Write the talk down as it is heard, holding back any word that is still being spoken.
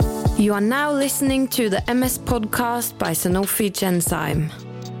You are now listening to the MS podcast by Sanofi Genzyme.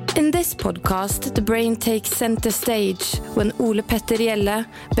 In this podcast, the brain takes center stage when Ole Petter Gjelle,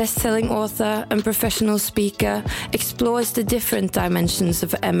 best-selling author and professional speaker, explores the different dimensions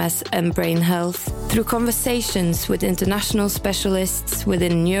of MS and brain health through conversations with international specialists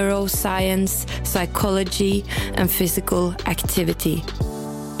within neuroscience, psychology, and physical activity.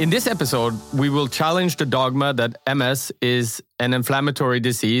 In this episode, we will challenge the dogma that MS is an inflammatory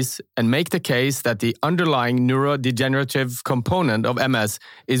disease and make the case that the underlying neurodegenerative component of MS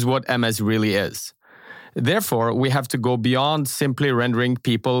is what MS really is. Therefore, we have to go beyond simply rendering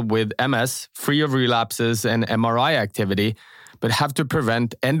people with MS free of relapses and MRI activity, but have to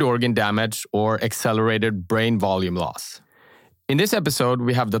prevent end organ damage or accelerated brain volume loss. In this episode,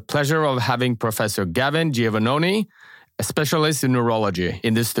 we have the pleasure of having Professor Gavin Giovannoni, a specialist in neurology,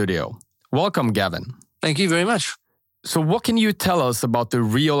 in the studio. Welcome, Gavin. Thank you very much. So what can you tell us about the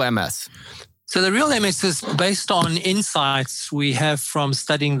real MS? So the real MS is based on insights we have from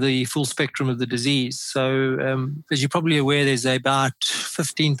studying the full spectrum of the disease. So as you're probably aware, there's about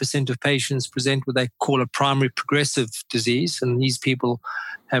 15% of patients present what they call a primary progressive disease. And these people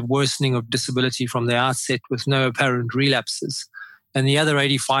have worsening of disability from the outset with no apparent relapses. And the other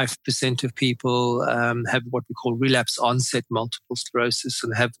 85% of people have what we call relapse onset multiple sclerosis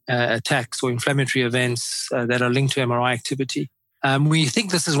and have attacks or inflammatory events that are linked to MRI activity. We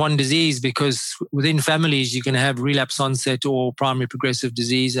think this is one disease because within families you can have relapse onset or primary progressive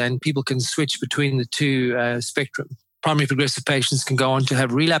disease, and people can switch between the two spectrum. Primary progressive patients can go on to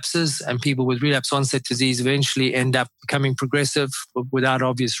have relapses, and people with relapse onset disease eventually end up becoming progressive without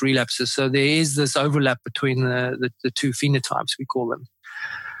obvious relapses. So there is this overlap between the two phenotypes, we call them.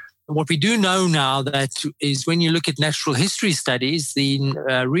 What we do know now that is when you look at natural history studies, the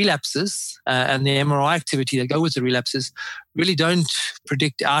relapses and the MRI activity that go with the relapses really don't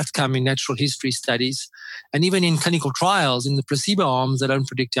predict outcome in natural history studies. And even in clinical trials, in the placebo arms, they don't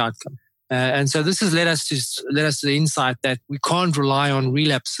predict outcome. And so this has led us to the insight that we can't rely on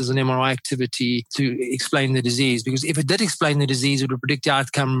relapses and MRI activity to explain the disease, because if it did explain the disease, it would predict the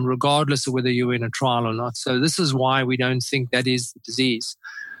outcome regardless of whether you were in a trial or not. So this is why we don't think that is the disease.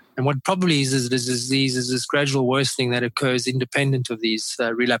 And what probably is the disease is this gradual worsening that occurs independent of these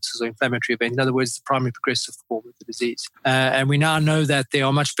relapses or inflammatory events. In other words, the primary progressive form of the disease. And we now know that there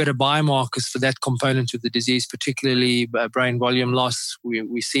are much better biomarkers for that component of the disease, particularly brain volume loss.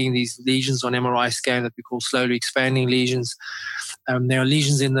 We're seeing these lesions on MRI scan that we call slowly expanding lesions. There are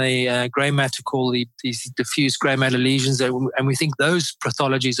lesions in the grey matter called these diffuse grey matter lesions, and we think those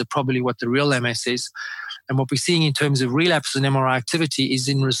pathologies are probably what the real MS is. And what we're seeing in terms of relapse and MRI activity is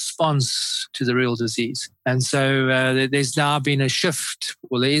in response to the real disease. And so there's now been a shift,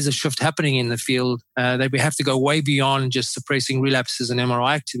 there is a shift happening in the field that we have to go way beyond just suppressing relapses and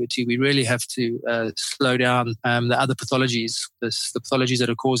MRI activity. We really have to slow down the other pathologies, the pathologies that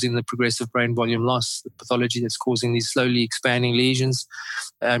are causing the progressive brain volume loss, the pathology that's causing these slowly expanding lesions.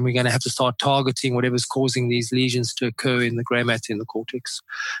 And we're going to have to start targeting whatever's causing these lesions to occur in the grey matter in the cortex.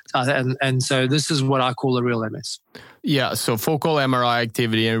 And so this is what I call the real MS. Yeah, so focal MRI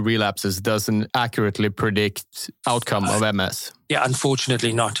activity and relapses doesn't accurately predict outcome of MS. Yeah,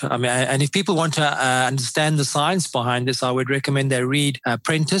 unfortunately not. I mean, and if people want to understand the science behind this, I would recommend they read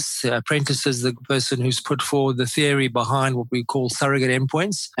Prentice. Prentice is the person who's put forward the theory behind what we call surrogate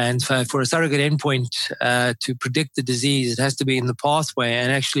endpoints. And for a surrogate endpoint to predict the disease, it has to be in the pathway.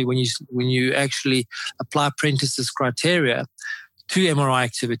 And actually, when you actually apply Prentice's criteria to MRI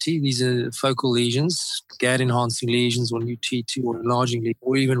activity, these are focal lesions, GAD-enhancing lesions or new T2 or enlarging lesions,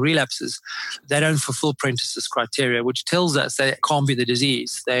 or even relapses. They don't fulfill Prentice's criteria, which tells us that it can't be the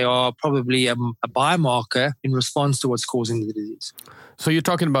disease. They are probably a biomarker in response to what's causing the disease. So you're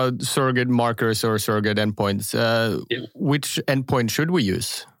talking about surrogate markers or surrogate endpoints. Which endpoint should we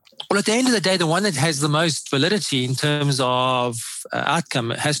use? Well, at the end of the day, the one that has the most validity in terms of outcome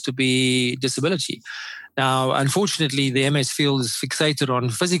has to be disability. Now, unfortunately, the MS field is fixated on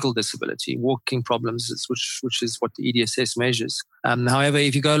physical disability, walking problems, which is what the EDSS measures. However,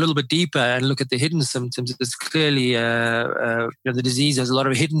 if you go a little bit deeper and look at the hidden symptoms, it's clearly the disease has a lot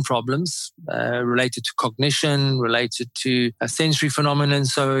of hidden problems related to cognition, related to sensory phenomena.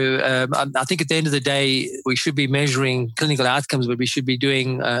 So I think at the end of the day, we should be measuring clinical outcomes, but we should be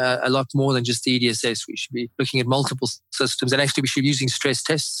doing a lot more than just the EDSS. We should be looking at multiple systems, and actually we should be using stress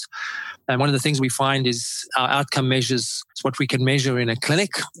tests. And one of the things we find is our outcome measures is what we can measure in a clinic,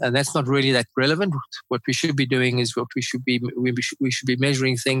 and that's not really that relevant. What we should be doing is we should we should be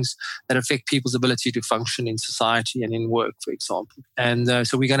measuring things that affect people's ability to function in society and in work, for example. And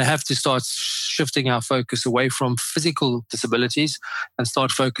so we're going to have to start shifting our focus away from physical disabilities and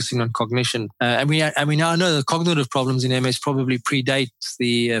start focusing on cognition. And we now know the cognitive problems in MS probably predate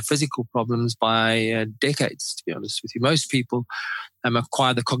the physical problems by decades, to be honest with you. Most people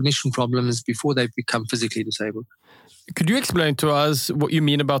acquire the cognition problems before they become physically disabled. Could you explain to us what you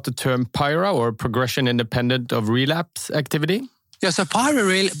mean about the term PIRA, or progression independent of relapse activity? Yeah, so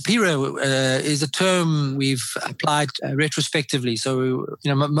PIRA is a term we've applied retrospectively. So,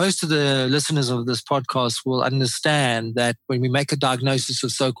 most of the listeners of this podcast will understand that when we make a diagnosis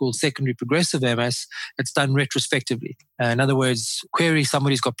of so-called secondary progressive MS, it's done retrospectively. In other words, query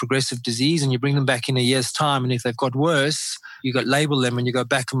somebody's got progressive disease and you bring them back in a year's time, and if they've got worse, you label them and you go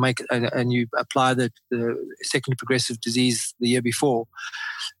back and you apply the secondary progressive disease the year before.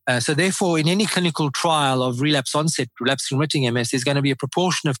 So therefore, in any clinical trial of relapse onset, relapsing remitting MS, there's going to be a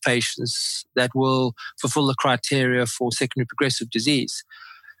proportion of patients that will fulfill the criteria for secondary progressive disease.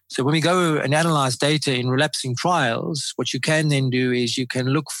 So when we go and analyze data in relapsing trials, what you can then do is you can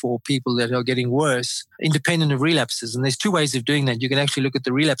look for people that are getting worse, independent of relapses. And there's two ways of doing that. You can actually look at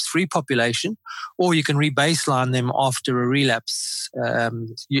the relapse-free population, or you can rebaseline them after a relapse.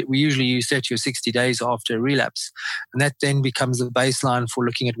 We usually use 30 or 60 days after a relapse. And that then becomes the baseline for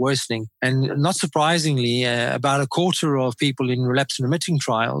looking at worsening. And not surprisingly, about a quarter of people in relapse and remitting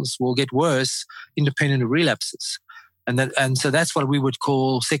trials will get worse independent of relapses. And so that's what we would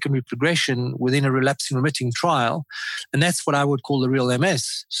call secondary progression within a relapsing remitting trial. And that's what I would call the real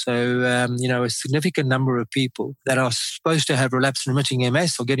MS. So, a significant number of people that are supposed to have relapsing remitting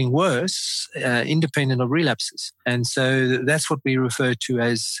MS are getting worse, independent of relapses. And so that's what we refer to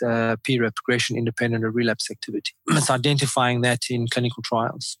as PIRA, progression independent of relapse activity. It's identifying that in clinical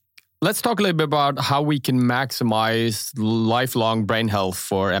trials. Let's talk a little bit about how we can maximize lifelong brain health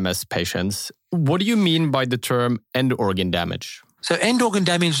for MS patients. What do you mean by the term end organ damage? So end organ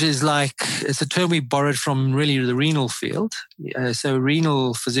damage it's a term we borrowed from really the renal field. So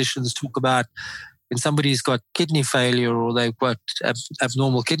renal physicians talk about when somebody's got kidney failure or they've got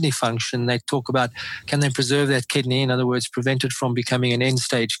abnormal kidney function, they talk about, can they preserve that kidney? In other words, prevent it from becoming an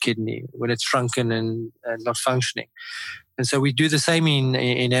end-stage kidney when it's shrunken and not functioning. And so we do the same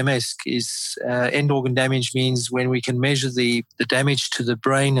in MS. End organ damage means when we can measure the damage to the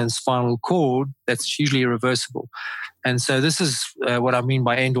brain and spinal cord, that's usually irreversible. And so this is what I mean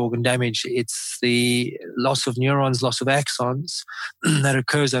by end organ damage. It's the loss of neurons, loss of axons that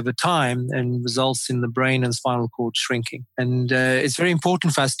occurs over time and results in the brain and spinal cord shrinking. And it's very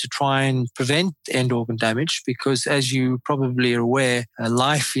important for us to try and prevent end organ damage because, as you probably are aware,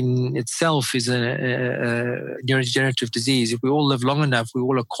 life in itself is a neurodegenerative disease. If we all live long enough, we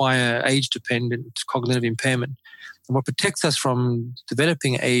will acquire age-dependent cognitive impairment. And what protects us from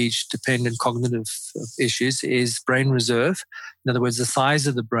developing age-dependent cognitive issues is brain reserve. In other words, the size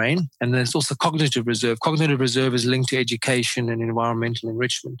of the brain. And there's also cognitive reserve. Cognitive reserve is linked to education and environmental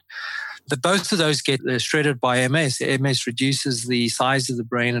enrichment. But both of those get shredded by MS. MS reduces the size of the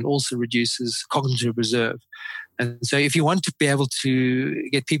brain and also reduces cognitive reserve. And so if you want to be able to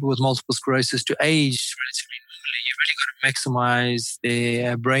get people with multiple sclerosis to age relatively normally, you've really got to maximize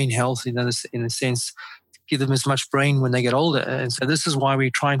their brain health in a sense, give them as much brain when they get older. And so this is why we're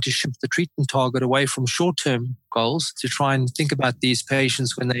trying to shift the treatment target away from short-term goals to try and think about these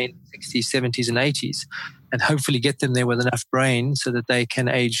patients when they're in 60s, 70s, and 80s and hopefully get them there with enough brain so that they can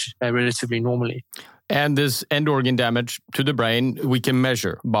age relatively normally. And this end organ damage to the brain, we can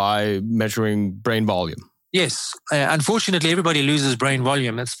measure by measuring brain volume. Yes. Unfortunately, everybody loses brain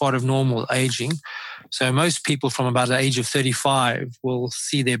volume. That's part of normal aging. So most people from about the age of 35 will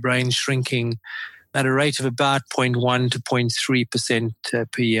see their brain shrinking at a rate of about 0.1 to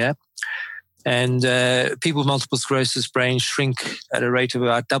 0.3% per year. And people with multiple sclerosis brains shrink at a rate of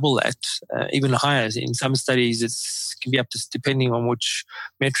about double that, even higher. In some studies, it can be up to, depending on which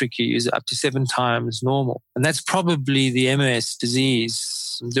metric you use, up to 7 times normal. And that's probably the MS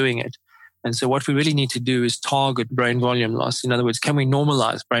disease doing it. And so what we really need to do is target brain volume loss. In other words, can we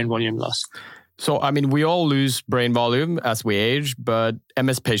normalize brain volume loss? So, we all lose brain volume as we age, but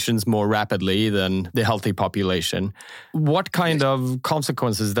MS patients more rapidly than the healthy population. What kind of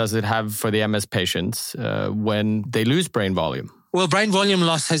consequences does it have for the MS patients when they lose brain volume? Well, brain volume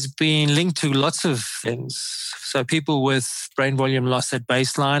loss has been linked to lots of things. So people with brain volume loss at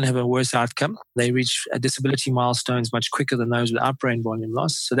baseline have a worse outcome. They reach disability milestones much quicker than those without brain volume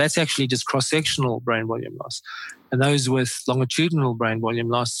loss. So that's actually just cross-sectional brain volume loss. And those with longitudinal brain volume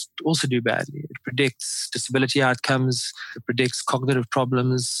loss also do badly. It predicts disability outcomes, it predicts cognitive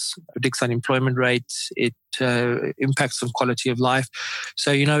problems, predicts unemployment rates, it impacts on quality of life.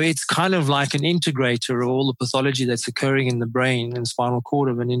 So, it's kind of like an integrator of all the pathology that's occurring in the brain and spinal cord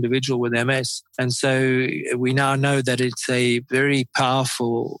of an individual with MS. And so we now know that it's a very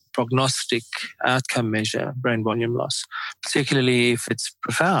powerful prognostic outcome measure, brain volume loss, particularly if it's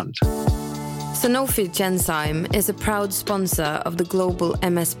profound. Sanofi Genzyme is a proud sponsor of the Global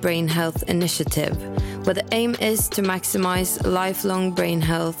MS Brain Health Initiative, where the aim is to maximize lifelong brain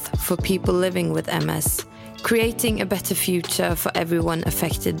health for people living with MS, creating a better future for everyone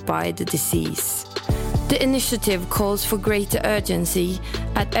affected by the disease. The initiative calls for greater urgency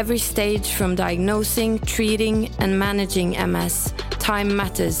at every stage from diagnosing, treating, and managing MS. Time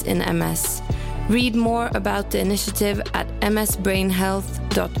matters in MS. Read more about the initiative at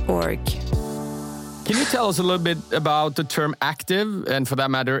msbrainhealth.org. Can you tell us a little bit about the term active and, for that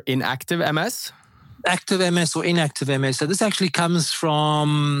matter, inactive MS? Active MS or inactive MS. So this actually comes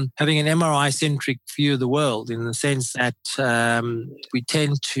from having an MRI-centric view of the world, in the sense that we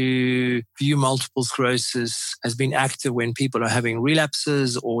tend to view multiple sclerosis as being active when people are having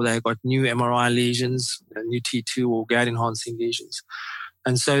relapses or they've got new MRI lesions, new T2 or GAD-enhancing lesions.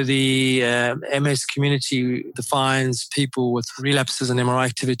 And so the MS community defines people with relapses and MRI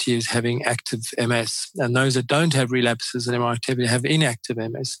activity as having active MS. And those that don't have relapses and MRI activity have inactive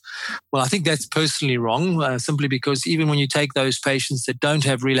MS. Well, I think that's personally wrong, simply because even when you take those patients that don't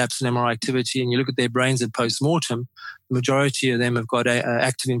have relapse and MRI activity and you look at their brains at post-mortem, the majority of them have got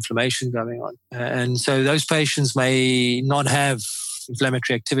active inflammation going on. And so those patients may not have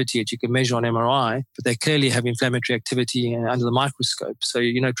inflammatory activity that you can measure on MRI, but they clearly have inflammatory activity under the microscope. So,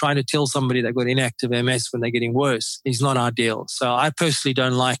 trying to tell somebody they've got inactive MS when they're getting worse is not ideal. So I personally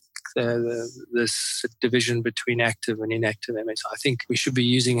don't like this division between active and inactive MS. I think we should be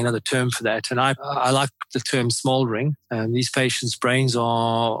using another term for that. And I like the term smoldering. These patients' brains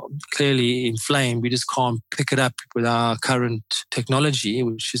are clearly inflamed. We just can't pick it up with our current technology,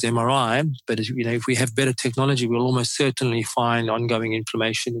 which is MRI. But if we have better technology, we'll almost certainly find ongoing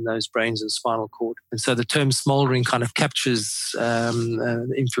inflammation in those brains and spinal cord. And so the term smoldering kind of captures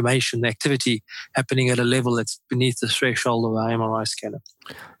inflammation, the activity happening at a level that's beneath the threshold of our MRI scanner.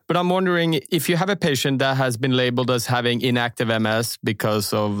 But I'm wondering, if you have a patient that has been labeled as having inactive MS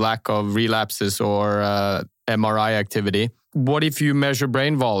because of lack of relapses or MRI activity, what if you measure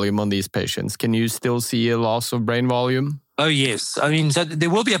brain volume on these patients? Can you still see a loss of brain volume? Oh, yes. I mean, so there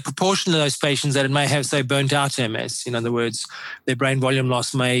will be a proportion of those patients that may have, say, burnt out MS. In other words, their brain volume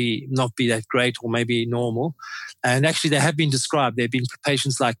loss may not be that great or may be normal. And actually, they have been described. There have been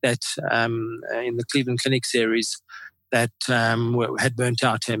patients like that in the Cleveland Clinic series that had burnt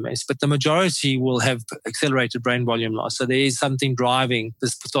out MS, but the majority will have accelerated brain volume loss. So there is something driving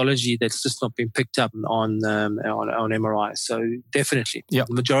this pathology that's just not been picked up on MRI. So definitely, The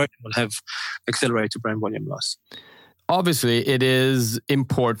majority will have accelerated brain volume loss. Obviously, it is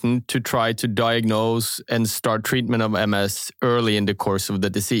important to try to diagnose and start treatment of MS early in the course of the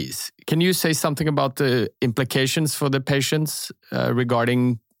disease. Can you say something about the implications for the patients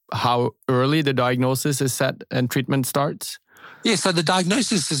regarding how early the diagnosis is set and treatment starts? Yeah, so the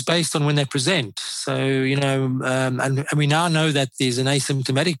diagnosis is based on when they present. So, and we now know that there's an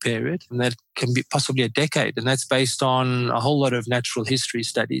asymptomatic period, and that can be possibly a decade, and that's based on a whole lot of natural history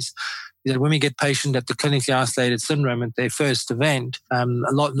studies. That when we get patients at the clinically isolated syndrome at their first event,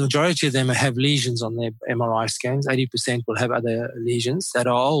 the majority of them have lesions on their MRI scans. 80% will have other lesions that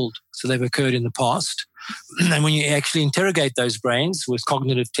are old, so they've occurred in the past. And when you actually interrogate those brains with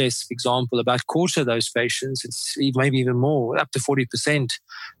cognitive tests, for example, about a quarter of those patients, it's maybe even more, up to 40%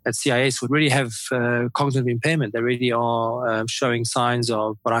 at CIS would really have cognitive impairment. They really are showing signs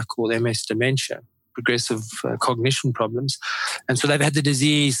of what I call MS dementia, progressive cognition problems. And so they've had the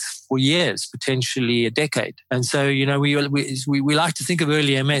disease for years, potentially a decade. And so, we like to think of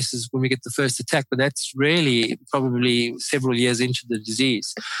early MS as when we get the first attack, but that's really probably several years into the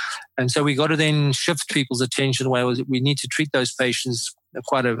disease. And so we got to then shift people's attention away. We need to treat those patients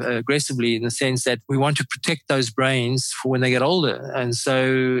quite aggressively, in the sense that we want to protect those brains for when they get older. And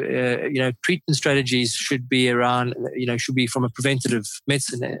so, treatment strategies should be around, should be from a preventative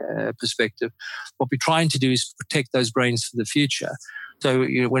medicine perspective. What we're trying to do is protect those brains for the future. So,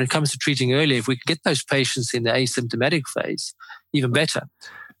 when it comes to treating early, if we can get those patients in the asymptomatic phase, even better.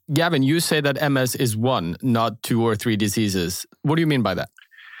 Gavin, you say that MS is one, not two or three diseases. What do you mean by that?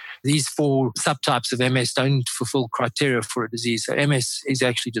 These 4 subtypes of MS don't fulfill criteria for a disease. So MS is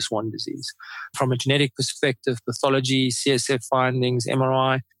actually just one disease. From a genetic perspective, pathology, CSF findings,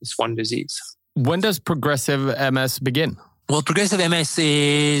 MRI, it's one disease. When does progressive MS begin? Well, progressive MS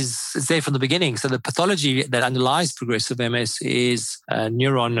is there from the beginning. So the pathology that underlies progressive MS is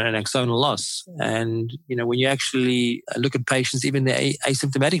neuron and axonal loss. And, when you actually look at patients, even the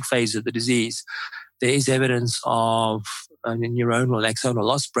asymptomatic phase of the disease, there is evidence of neuronal and axonal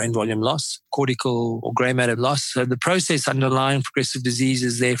loss, brain volume loss, cortical or grey matter loss. So the process underlying progressive disease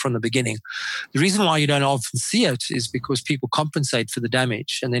is there from the beginning. The reason why you don't often see it is because people compensate for the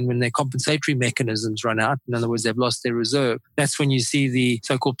damage. And then when their compensatory mechanisms run out, in other words, they've lost their reserve, that's when you see the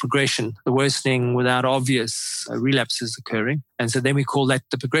so-called progression, the worsening without obvious relapses occurring. And so then we call that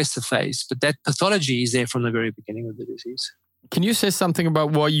the progressive phase. But that pathology is there from the very beginning of the disease. Can you say something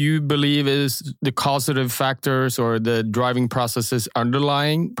about what you believe is the causative factors or the driving processes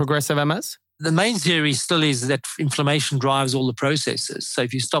underlying progressive MS? The main theory still is that inflammation drives all the processes. So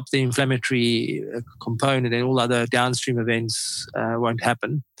if you stop the inflammatory component, then all other downstream events won't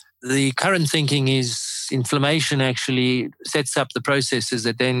happen. The current thinking is inflammation actually sets up the processes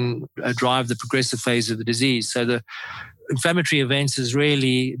that then drive the progressive phase of the disease. So the inflammatory events is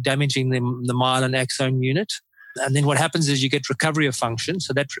really damaging the myelin axon unit. And then what happens is you get recovery of function.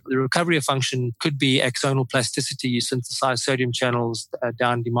 So that the recovery of function could be axonal plasticity. You synthesize sodium channels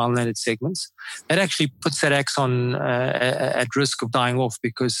down demyelinated segments. That actually puts that axon at risk of dying off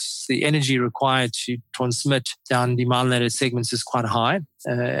because the energy required to transmit down demyelinated segments is quite high.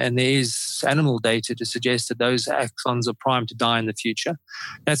 And there is animal data to suggest that those axons are primed to die in the future.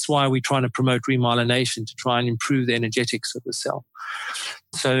 That's why we're trying to promote remyelination to try and improve the energetics of the cell.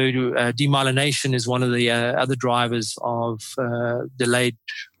 So demyelination is one of the other drivers of delayed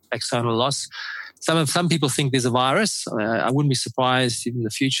axonal loss. Some people think there's a virus. I wouldn't be surprised if in the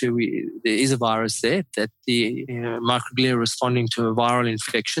future there is a virus there, that the microglia are responding to a viral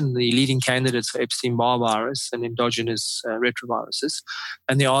infection. The leading candidates are Epstein-Barr virus and endogenous retroviruses.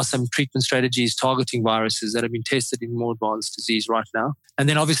 And there are some treatment strategies targeting viruses that have been tested in more advanced disease right now. And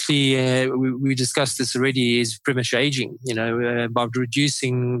then obviously, we discussed this already, is premature aging. By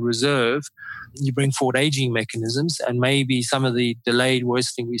reducing reserve, you bring forward aging mechanisms, and maybe some of the delayed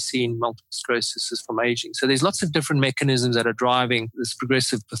worsening we see in multiple sclerosis is from aging. So there's lots of different mechanisms that are driving this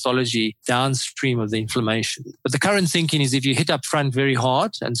progressive pathology downstream of the inflammation. But the current thinking is if you hit up front very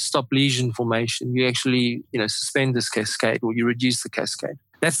hard and stop lesion formation, you actually suspend this cascade or you reduce the cascade.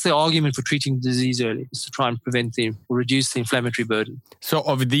 That's the argument for treating the disease early, is to try and prevent or reduce the inflammatory burden. So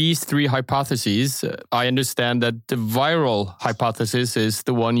of these three hypotheses, I understand that the viral hypothesis is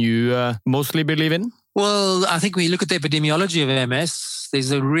the one you mostly believe in? Well, I think we look at the epidemiology of MS.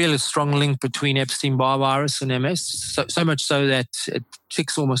 There's a real strong link between Epstein-Barr virus and MS, so much so that it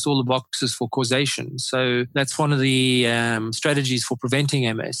ticks almost all the boxes for causation. So that's one of the strategies for preventing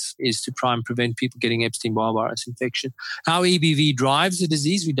MS, is to try and prevent people getting Epstein-Barr virus infection. How EBV drives the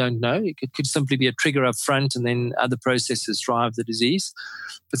disease, we don't know. It could simply be a trigger up front and then other processes drive the disease.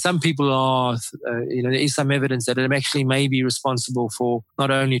 But some people are, there is some evidence that it actually may be responsible for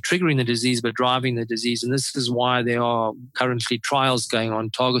not only triggering the disease, but driving the disease. And this is why there are currently trials going on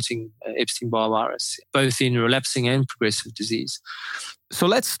targeting Epstein-Barr virus, both in relapsing and progressive disease. So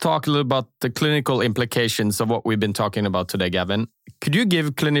let's talk a little about the clinical implications of what we've been talking about today, Gavin. Could you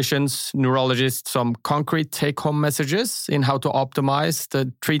give clinicians, neurologists some concrete take-home messages in how to optimize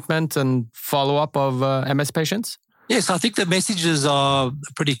the treatment and follow-up of MS patients? Yes, I think the messages are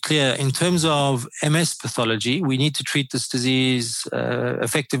pretty clear. In terms of MS pathology, we need to treat this disease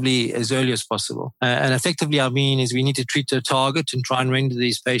effectively as early as possible. And effectively, I mean, is we need to treat the target and try and render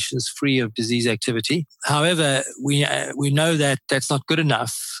these patients free of disease activity. However, we know that that's not good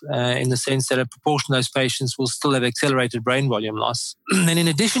enough in the sense that a proportion of those patients will still have accelerated brain volume loss. And in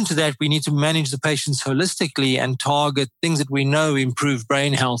addition to that, we need to manage the patients holistically and target things that we know improve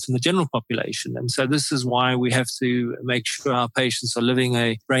brain health in the general population. And so this is why we have to make sure our patients are living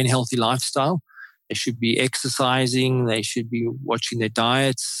a brain healthy lifestyle. They should be exercising. They should be watching their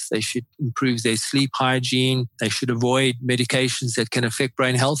diets. They should improve their sleep hygiene. They should avoid medications that can affect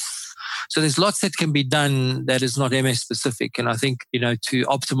brain health. So there's lots that can be done that is not MS specific. And I think, to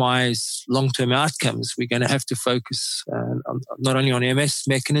optimize long-term outcomes, we're going to have to focus not only on MS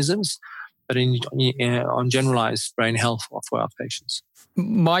mechanisms, but on generalized brain health for our patients.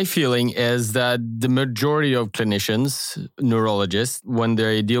 My feeling is that the majority of clinicians, neurologists, when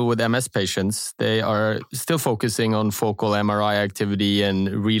they deal with MS patients, they are still focusing on focal MRI activity and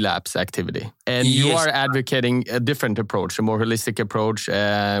relapse activity. And Yes. you are advocating a different approach, a more holistic approach,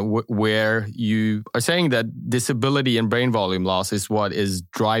 where you are saying that disability and brain volume loss is what is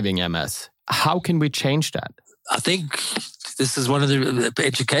driving MS. How can we change that? I think this is one of the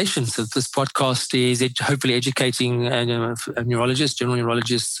educations of this podcast is hopefully educating neurologists, general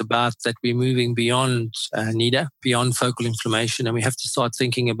neurologists about that we're moving beyond NIDA, beyond focal inflammation. And we have to start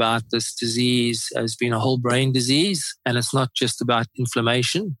thinking about this disease as being a whole brain disease. And it's not just about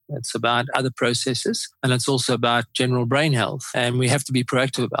inflammation. It's about other processes. And it's also about general brain health. And we have to be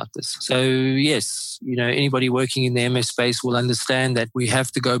proactive about this. So yes, anybody working in the MS space will understand that we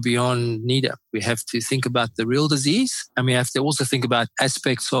have to go beyond NIDA. We have to think about the real disease, and we have to also think about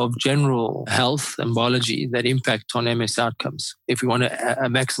aspects of general health and biology that impact on MS outcomes if we want to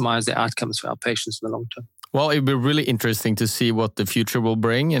maximize the outcomes for our patients in the long term. Well, it'll be really interesting to see what the future will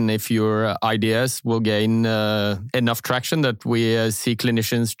bring and if your ideas will gain enough traction that we see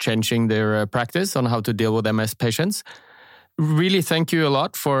clinicians changing their practice on how to deal with MS patients. Really thank you a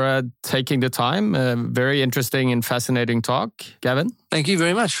lot for taking the time. Very interesting and fascinating talk, Gavin. Thank you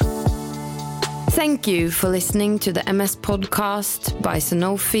very much. Thank you for listening to the MS podcast by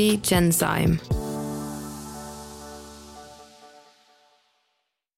Sanofi Genzyme.